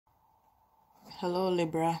Hello,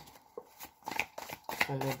 Libra.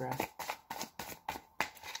 For Libra.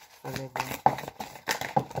 For Libra.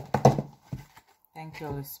 Thank you,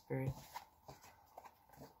 Holy Spirit.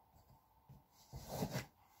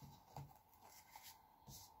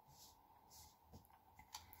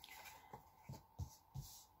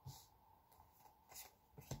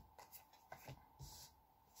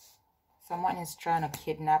 Someone is trying to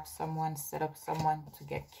kidnap someone, set up someone to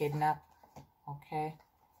get kidnapped. Okay?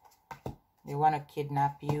 They want to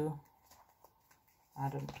kidnap you.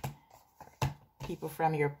 People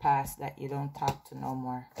from your past that you don't talk to no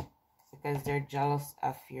more. Because they're jealous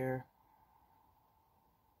of your...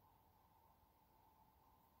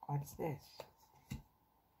 What's this?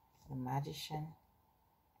 The Magician.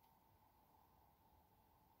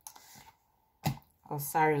 Oh,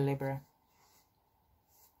 sorry, Libra.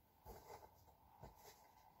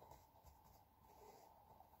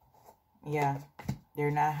 Yeah,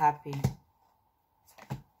 they're not happy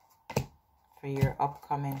for your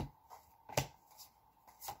upcoming.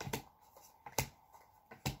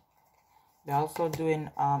 They're also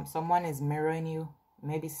doing, someone is mirroring you.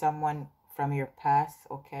 Maybe someone from your past,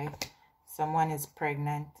 okay? Someone is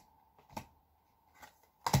pregnant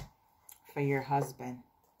for your husband.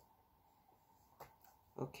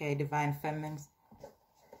 Okay, Divine Feminine.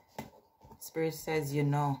 Spirit says you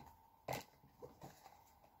know.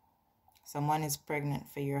 Someone is pregnant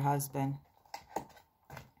for your husband.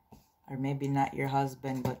 Or maybe not your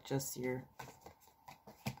husband, but just your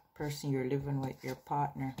person you're living with, your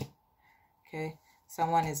partner. Okay?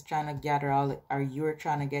 Someone is trying to gather or you're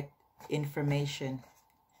trying to get information.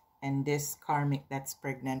 And this karmic that's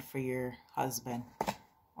pregnant for your husband.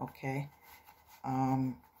 Okay?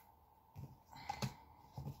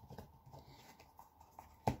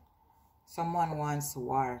 Someone wants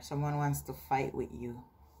war. Someone wants to fight with you.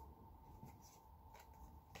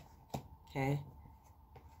 Okay?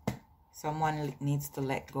 Someone needs to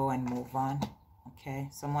let go and move on. Okay?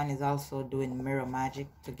 Someone is also doing mirror magic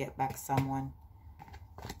to get back someone.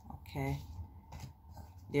 Okay?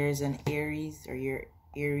 There's an Aries or your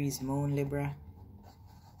Aries moon, Libra.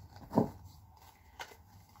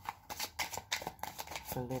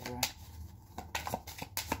 For Libra.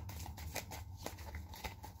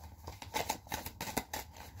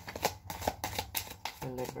 For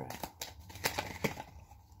Libra.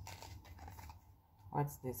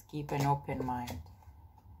 What's this? Keep an open mind.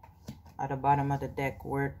 At the bottom of the deck,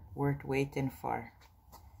 worth waiting for.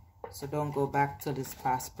 So don't go back to this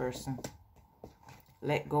past person.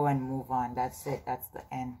 Let go and move on. That's it. That's the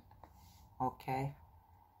end. Okay?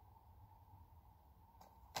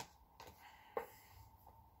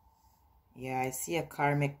 Yeah, I see a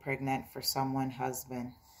karmic pregnant for someone's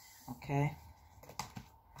husband. Okay?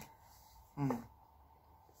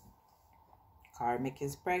 Karmic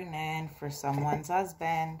is pregnant for someone's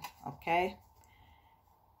husband. Okay?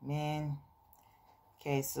 Man.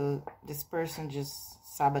 Okay, so this person just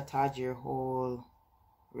sabotaged your whole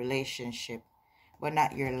relationship. But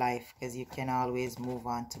not your life, because you can always move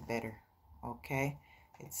on to better. Okay?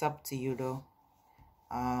 It's up to you, though.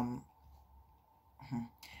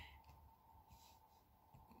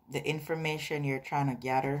 The information you're trying to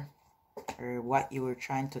gather, or what you were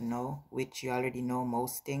trying to know, which you already know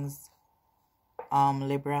most things,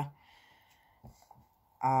 Libra,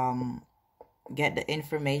 get the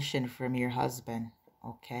information from your husband.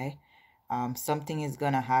 Okay? Something is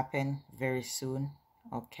gonna happen very soon.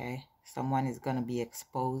 Okay? Someone is gonna be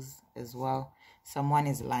exposed as well. Someone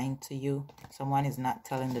is lying to you. Someone is not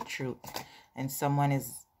telling the truth, and someone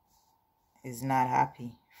is not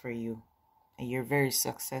happy for you. And you're very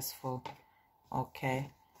successful. Okay?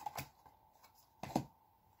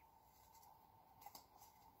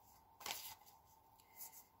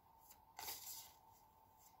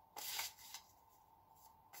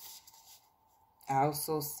 I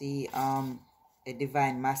also see a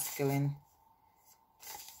divine masculine.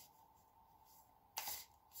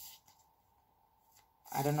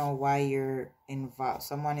 I don't know why you're involved.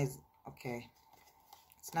 Someone is, okay.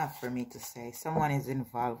 It's not for me to say. Someone is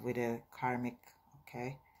involved with a karmic,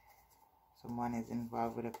 okay? Someone is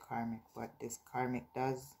involved with a karmic. What this karmic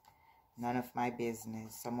does, none of my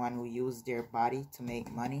business. Someone who used their body to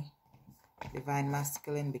make money. Divine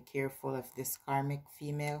masculine, be careful of this karmic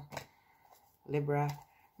female. Libra,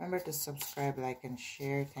 remember to subscribe, like, and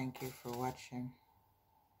share. Thank you for watching.